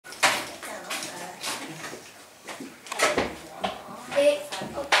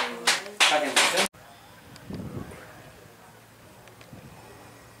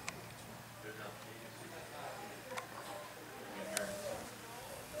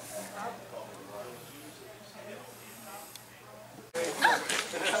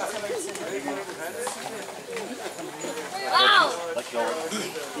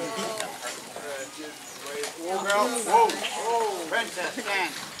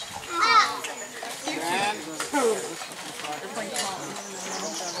Stand.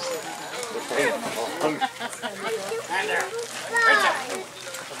 Stand there.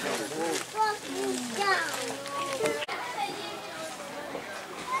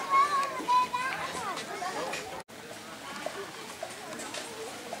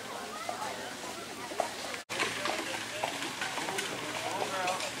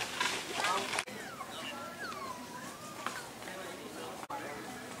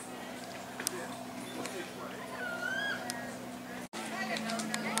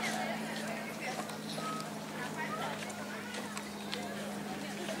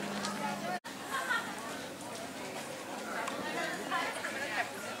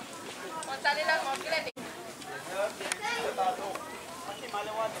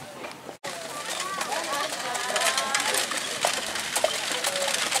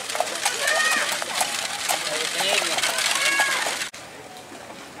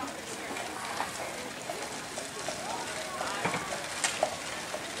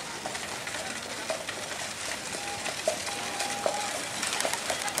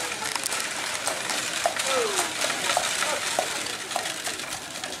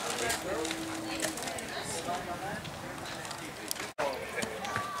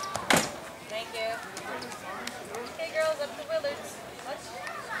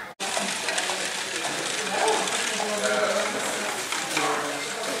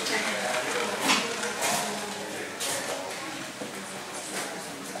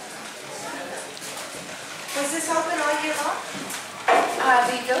 Was this open all year long?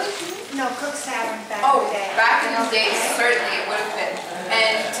 The village? No, Cook's Tavern back Oh, in the day. back in the day, certainly it would have been.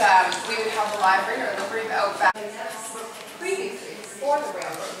 And we would have the library or the library out back. Previously, before the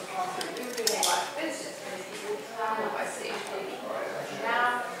railroad, we were doing a lot of business because people would travel by station.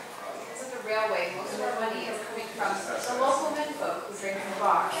 Now, because of the railway, most of our money is coming from the local men folk who drink from the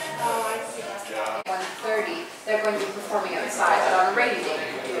bar. Oh, I see. 1:30, they're going to be performing outside, but on a rainy day,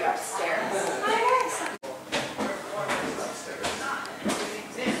 you can do it upstairs.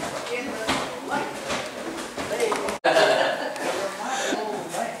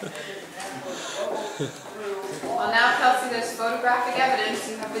 Well, now, Kelsey, there's photographic evidence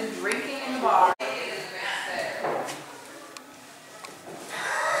you have been drinking in the bar.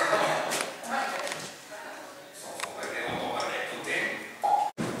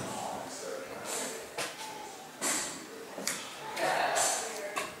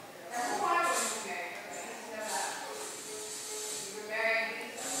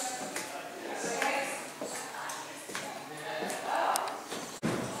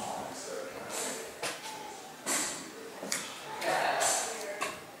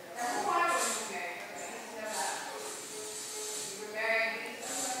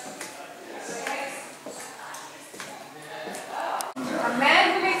 A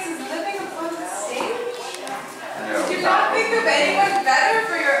man who makes his living upon the stage? Do you not think of anyone better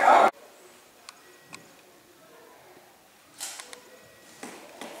for your own?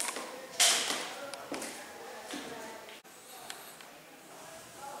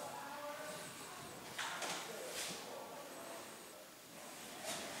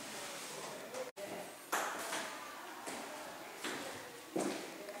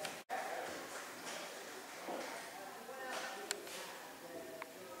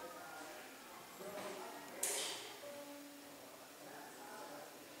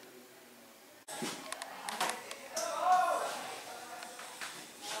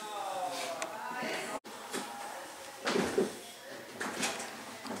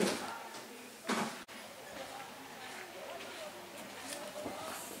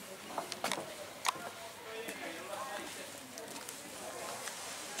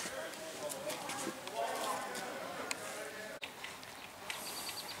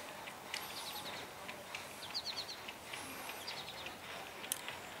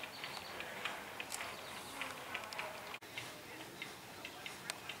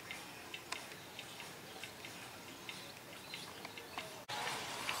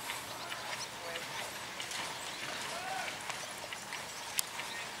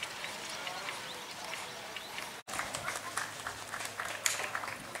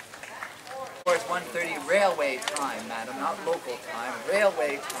 Of course, 1:30 railway time, madam, not local time,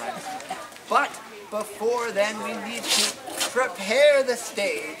 railway time. But before then, we need to prepare the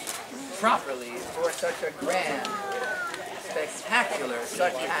stage properly for such a grand spectacular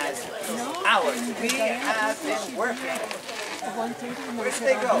such as ours. We have been working. Where did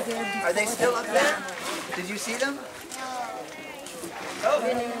they go? Are they still up there? Did you see them? Oh,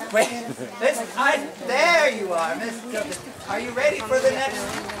 wait, there you are, Miss. Are you ready for the next?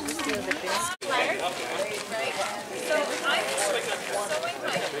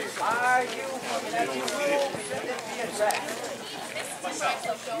 Are you should it be addressed?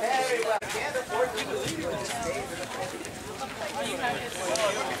 Very well. Can't afford to lose you in this stage.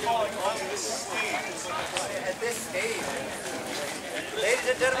 At this stage, ladies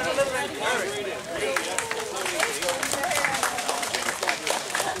and gentlemen, a little encouragement, please.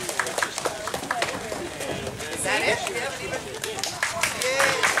 Is that it? You haven't even...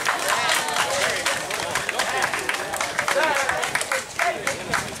 Yes.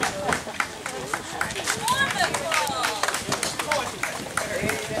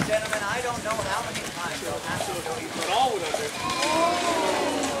 Ladies and gentlemen, I don't know how many times I'll have to show you. But all with us.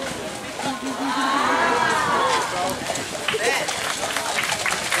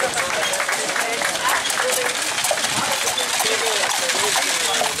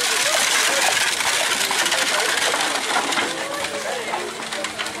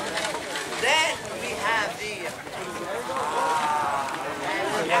 Then, we have the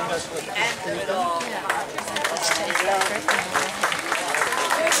end of it all.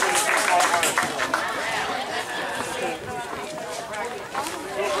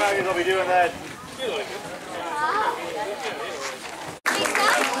 I'll be doing that.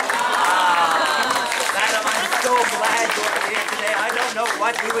 Madam, I'm so glad you're here today. I don't know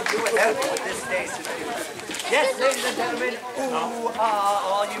what we would do without you at this stage today. Yes, ladies and gentlemen, ooh,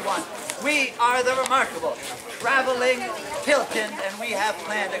 all you want. We are the remarkable Traveling Tilton, and we have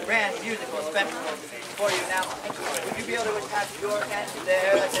planned a grand musical spectacle for you now. Would you be able to attach your end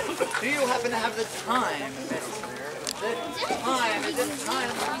there? Do you happen to have the time, miss? The time, is it time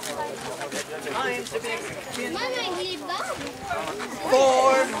to be expecting 4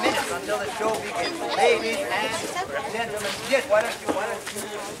 minutes until the show begins. Ladies and gentlemen, yes, why don't you?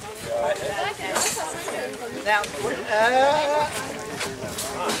 Now,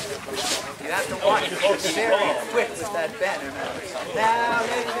 you have to watch it very quick with that banner. Now,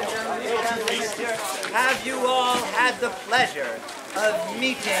 ladies and gentlemen, have you all had the pleasure of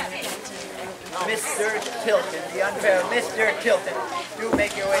meeting Mr. Tilton, the unfair Mr. Tilton? Do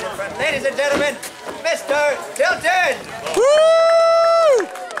make your way to the front. Ladies and gentlemen, Mr. Tilton! Woo!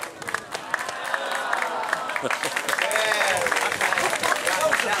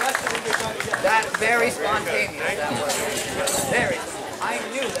 That's very spontaneous, that was. Very. I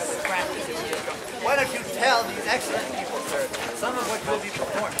knew that was practice. Why don't you tell these excellent people, sir, some of what you'll be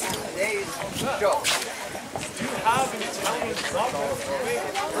performing in today's show? Do you have an Italian opera?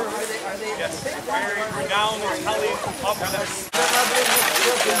 Are they Yes, very renowned Italian opera. Ladies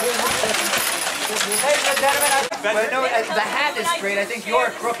and gentlemen, but no, the hat is straight. I think you're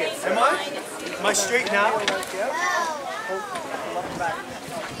crooked. Am I? Am I straight now? I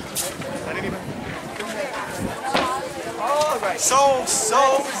didn't even... All right. So.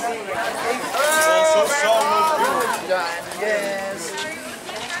 Done. Yes.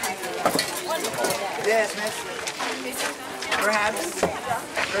 Yes, miss. Perhaps.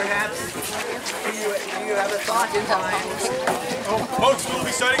 Do you have a thought in mind? Folks, we'll be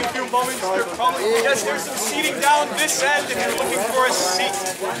starting in a few moments. Yes, there's some seating down this end if you're looking for a seat.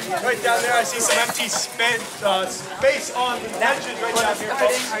 Right down there, I see some empty space on the benches right down here,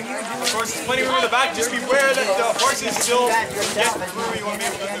 folks. Of course, there's plenty of room in the back. Just beware that the horses still get through. You want to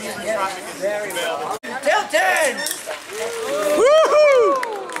make sure that the traffic is available. Tilton!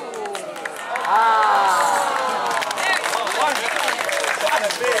 Woohoo!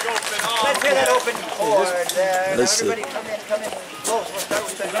 Let's hear that open chord there. Now everybody come in close.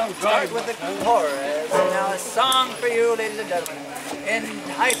 We'll start with the chorus. And now a song for you, ladies and gentlemen,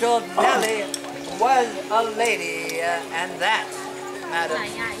 entitled Nellie Was a Lady, and that, madam,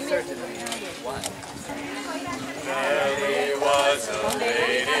 certainly was. Nellie was a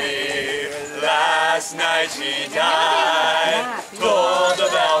lady, last night she died. Toll the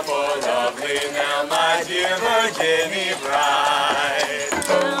bell for lovely Nell, my dear Virginie bride.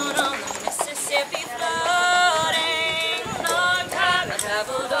 Down on the Mississippi floating, long time I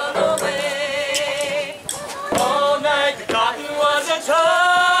traveled all the way. All night the cotton was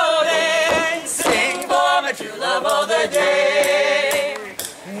a-toting, Sing for my true love all the day.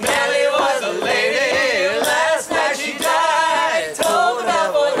 Nellie was a lady, last night she died. Toll the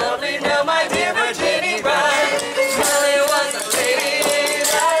bell for lovely Nell, my dear Virginie bride. Nellie was a lady,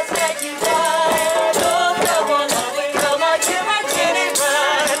 last night she died. Toll the bell for lovely Nell, my dear Virginie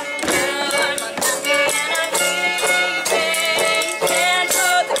bride. Now I'm unhappy and I'm leaving, can't go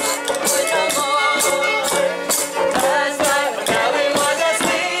the with no more. Last night when Nellie was a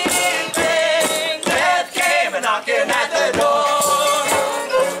sleeping, Death came a knocking at the door.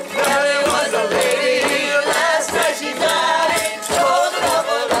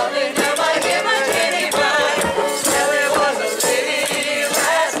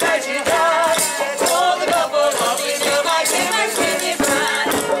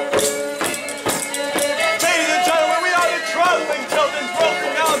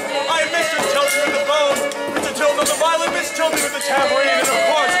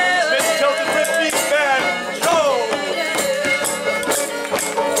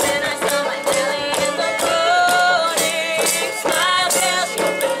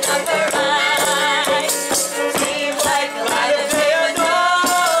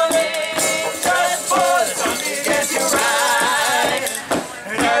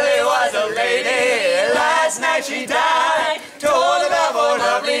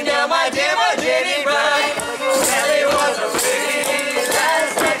 lovely now, my dear, my Jenny bride. Sally was a lady,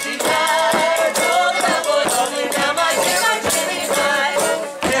 last night she died. Oh, that was lovely now, my dear, my Jenny bride.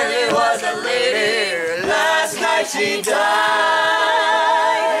 Sally was a lady, last night she died.